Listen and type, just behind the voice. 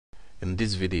In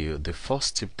this video, the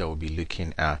first tip that we'll be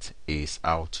looking at is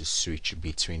how to switch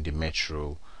between the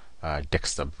Metro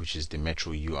desktop, which is the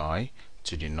Metro UI,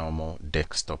 to the normal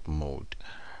desktop mode.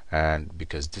 And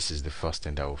because this is the first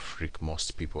thing that will freak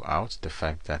most people out, the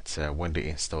fact that when they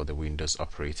install the Windows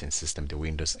operating system, the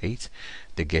Windows 8,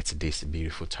 they get these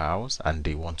beautiful tiles and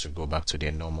they want to go back to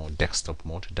their normal desktop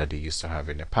mode that they used to have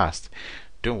in the past.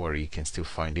 Don't worry, you can still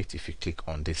find it if you click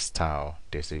on this tile.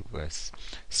 There's a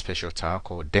special tile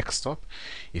called desktop.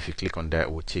 If you click on that,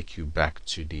 it will take you back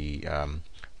to the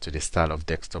style of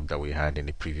desktop that we had in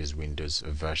the previous Windows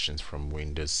versions, from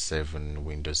Windows 7,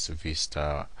 Windows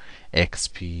Vista,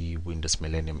 XP, Windows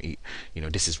Millennium.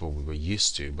 This is what we were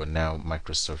used to, but now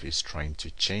Microsoft is trying to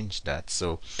change that.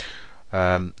 So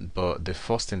but the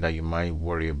first thing that you might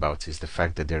worry about is the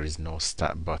fact that there is no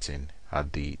start button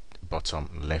at the bottom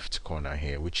left corner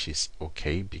here, which is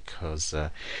okay because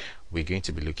we're going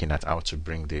to be looking at how to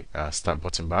bring the start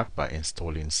button back by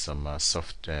installing some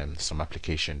some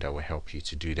application that will help you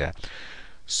to do that.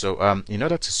 So in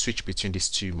order to switch between these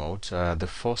two modes, the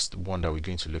first one that we're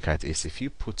going to look at is if you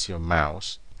put your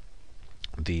mouse,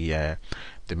 the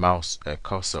mouse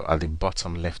cursor at the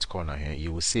bottom left corner here,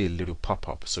 you will see a little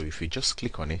pop-up. So if you just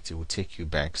click on it, it will take you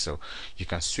back. So you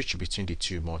can switch between the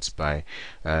two modes by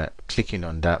clicking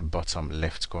on that bottom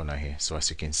left corner here. So as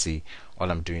you can see,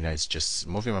 all I'm doing now is just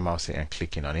moving my mouse here and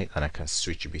clicking on it, and I can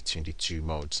switch between the two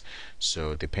modes.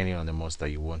 So depending on the modes that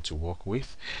you want to work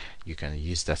with, you can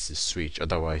use that to switch.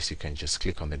 Otherwise, you can just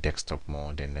click on the desktop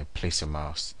mode and place your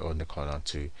mouse on the corner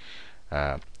to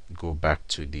go back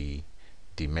to the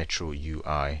Metro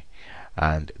UI.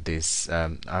 And this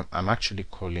I'm actually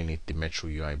calling it the Metro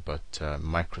UI, but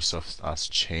Microsoft has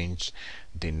changed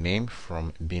the name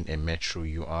from being a Metro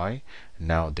UI.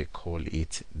 Now they call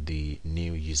it the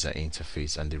new user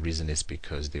interface, and the reason is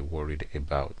because they're worried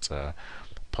about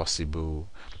possible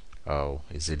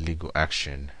is it legal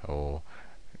action, or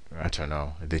I don't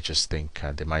know, they just think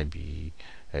they might be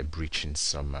breaching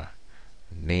some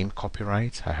name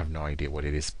copyright. I have no idea what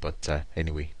it is, but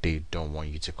anyway, they don't want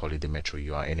you to call it the Metro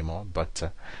UI anymore,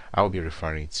 but I'll be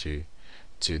referring to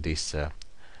this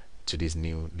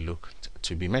new look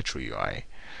to be Metro UI.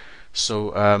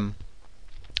 So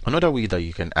another way that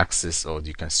you can access or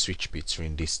you can switch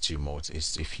between these two modes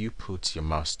is if you put your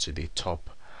mouse to the top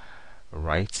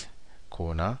right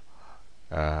corner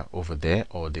over there,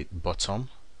 or the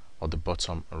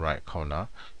bottom right corner,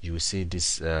 you will see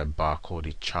this bar called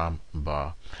the charm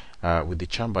bar. With the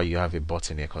charm bar, you have a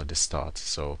button here called the start.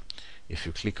 So if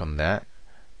you click on that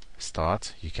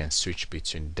start, you can switch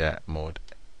between that mode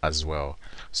as well.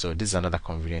 So this is another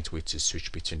convenient way to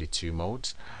switch between the two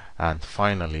modes. And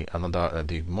finally, another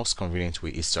the most convenient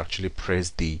way is to actually press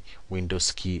the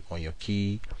Windows key on your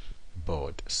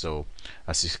keyboard. So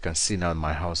as you can see now,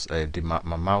 my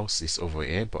mouse is over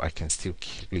here, but I can still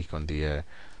click on the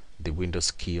Windows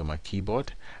key on my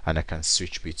keyboard, and I can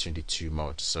switch between the two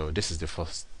modes. So this is the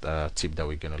first tip that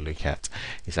we're going to look at.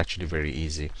 It's actually very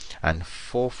easy. And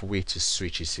fourth way to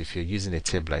switch is if you're using a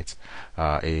tablet,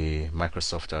 a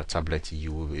Microsoft tablet,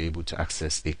 you will be able to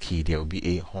access a key. There will be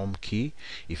a home key.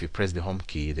 If you press the home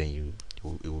key, then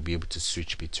it will be able to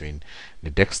switch between the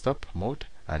desktop mode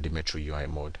and the Metro UI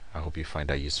mode. I hope you find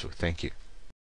that useful. Thank you.